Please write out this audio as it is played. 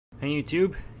Hey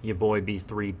YouTube, your boy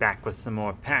B3 back with some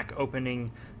more pack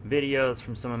opening videos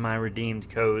from some of my redeemed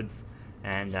codes,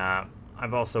 and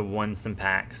I've also won some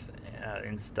packs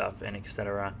and stuff and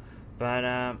etc.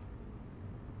 But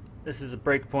this is a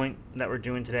breakpoint that we're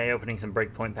doing today, opening some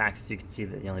breakpoint packs. As you can see,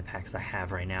 they're the only packs I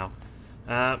have right now,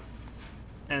 and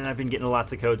I've been getting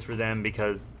lots of codes for them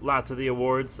because lots of the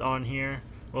awards on here,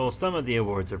 well, some of the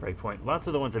awards are breakpoint. Lots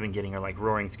of the ones I've been getting are like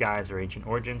Roaring Skies or Ancient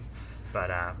Origins. But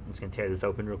I'm just going to tear this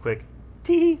open real quick.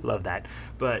 Tee! Love that.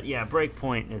 But yeah,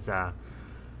 breakpoint is, I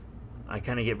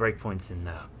kind of get breakpoints in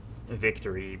the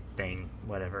victory thing,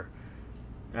 whatever.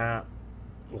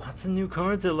 Lots of new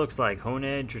cards, it looks like. Hone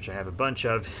Edge, which I have a bunch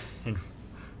of in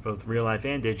both real life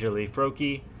and digitally.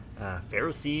 Froakie,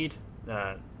 Ferroseed,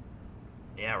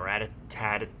 yeah,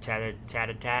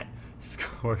 Rat-a-tat-a-tat-a-tat-a-tat,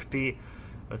 Scorpy.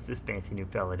 What's this fancy new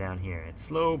fella down here? It's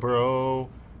Slowbro.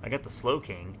 I got the Slow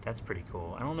King. That's pretty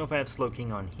cool. I don't know if I have Slow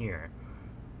King on here.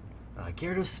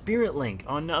 Gyarados Spirit Link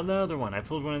on another one. I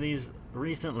pulled one of these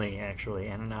recently, actually,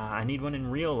 and I need one in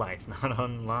real life, not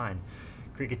online.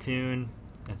 Kricketune,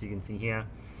 as you can see here.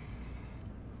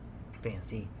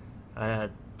 Fancy.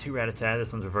 2 Rattata.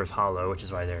 This one's reverse hollow, which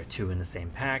is why there are 2 in the same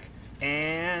pack.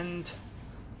 And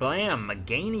blam!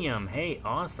 Meganium. Hey,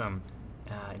 awesome.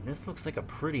 This looks like a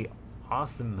pretty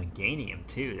awesome Meganium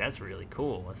too. That's really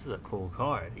cool. This is a cool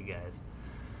card, you guys.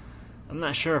 I'm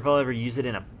not sure if I'll ever use it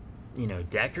in a,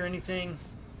 deck or anything.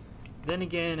 Then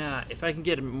again, if I can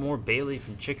get more Bayleaf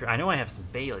and Chikorita, I know I have some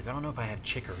Bayleaf. I don't know if I have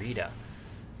Chikorita,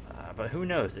 but who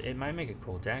knows? It might make a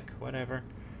cool deck. Whatever.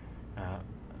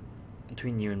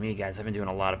 Between you and me, guys, I've been doing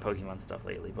a lot of Pokemon stuff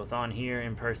lately, both on here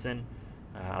in person.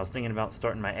 I was thinking about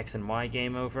starting my X and Y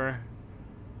game over.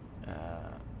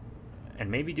 And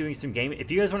maybe doing some gaming.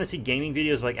 If you guys want to see gaming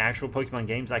videos like actual Pokemon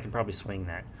games, I can probably swing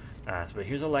that. But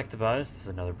here's Electabuzz. This is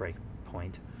another break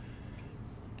point.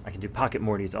 I can do Pocket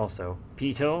Mortys also.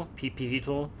 Peetle,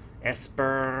 Peetle,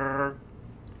 Esper.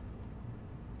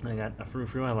 I got a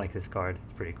Frou-Frou. I like this card.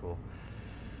 It's pretty cool.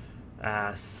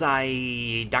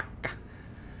 Psyduck.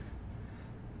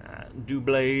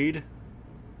 Doublade.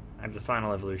 I have the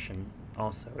final evolution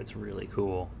also. It's really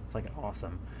cool. It's like an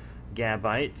awesome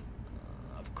Gabite.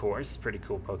 Of course, pretty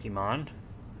cool Pokemon.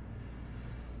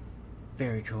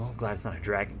 Very cool. Glad it's not a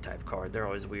dragon type card. They're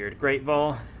always weird. Great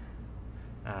Ball.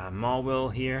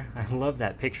 Mawile here. I love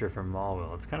that picture from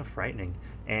Mawile. It's kind of frightening.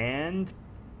 And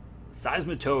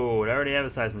Seismitoad. I already have a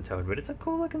Seismitoad, but it's a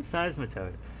cool looking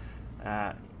Seismitoad.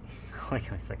 I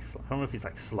don't know if he's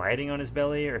like sliding on his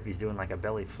belly or if he's doing like a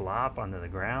belly flop onto the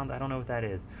ground. I don't know what that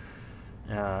is.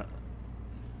 But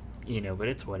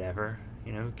it's whatever.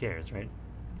 Who cares, right?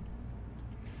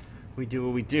 We do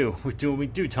what we do. We do what we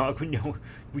do, dog. We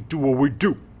do what we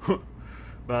do.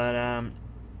 But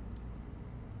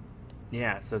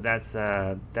yeah. So that's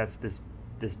this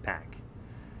pack.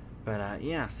 But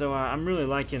yeah. So I'm really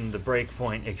liking the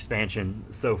Breakpoint expansion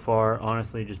so far.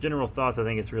 Honestly, just general thoughts. I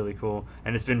think it's really cool,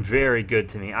 and it's been very good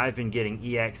to me. I've been getting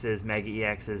EXs, Mega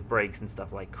EXs, breaks, and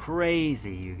stuff like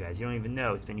crazy. You guys, you don't even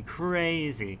know. It's been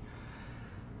crazy.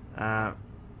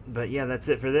 But yeah, that's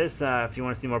it for this. If you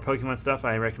want to see more Pokemon stuff,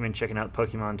 I recommend checking out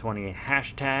Pokemon 28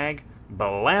 hashtag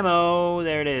Blammo.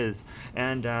 There it is.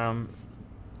 And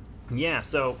yeah,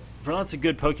 so for lots of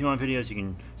good Pokemon videos, you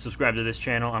can subscribe to this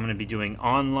channel. I'm going to be doing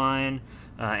online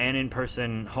and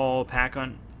in-person haul pack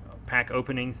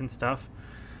openings and stuff.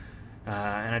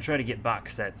 And I try to get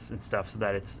box sets and stuff so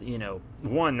that it's,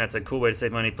 one, that's a cool way to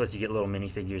save money. Plus, you get little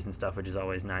minifigures and stuff, which is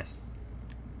always nice.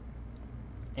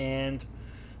 And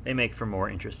they make for more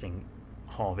interesting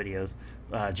haul videos.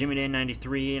 Jimmy Dan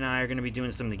 93 and I are going to be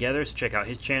doing some together, so check out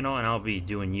his channel, and I'll be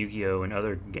doing Yu-Gi-Oh! And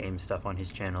other game stuff on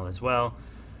his channel as well.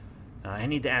 I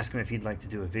need to ask him if he'd like to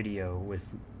do a video with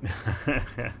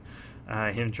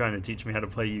him trying to teach me how to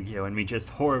play Yu-Gi-Oh! And me just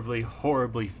horribly,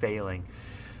 horribly failing.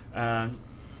 I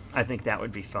think that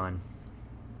would be fun.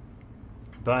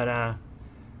 But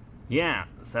yeah,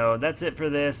 so that's it for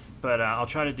this, but I'll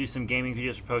try to do some gaming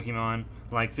videos for Pokemon,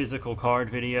 like physical card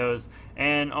videos,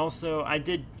 and also I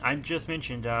just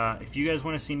mentioned, if you guys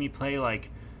want to see me play like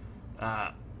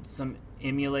some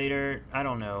emulator, I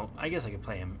don't know, I guess I could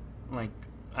play him, like,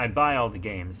 I buy all the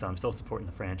games, so I'm still supporting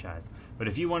the franchise, but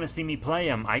if you want to see me play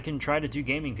them, I can try to do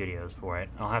gaming videos for it.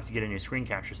 I'll have to get a new screen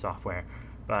capture software,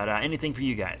 but anything for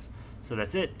you guys. So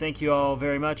that's it. Thank you all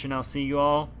very much, and I'll see you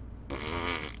all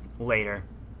later.